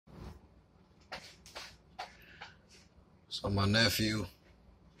So my nephew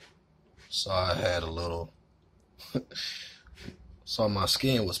saw I had a little, saw my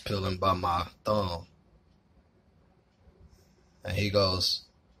skin was peeling by my thumb. And he goes,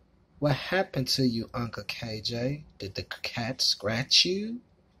 "What happened to you, Uncle KJ? Did the cat scratch you?"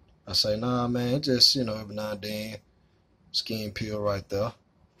 I say, "Nah, man, just, every now and then, skin peel right there."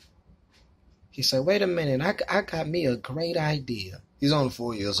 He said, "Wait a minute, I got me a great idea." He's only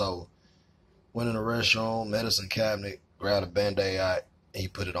 4 years old. Went in the restroom, medicine cabinet, grabbed a Band-Aid out, and he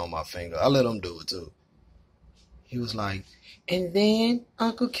put it on my finger. I let him do it too. He was like, "And then,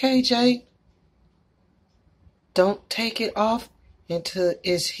 Uncle KJ, don't take it off until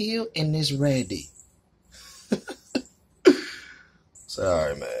it's healed and it's ready." Say, "All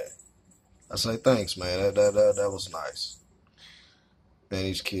right, man." I say, "Thanks, man. That was nice." Man,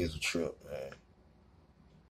 these kids are trip, man.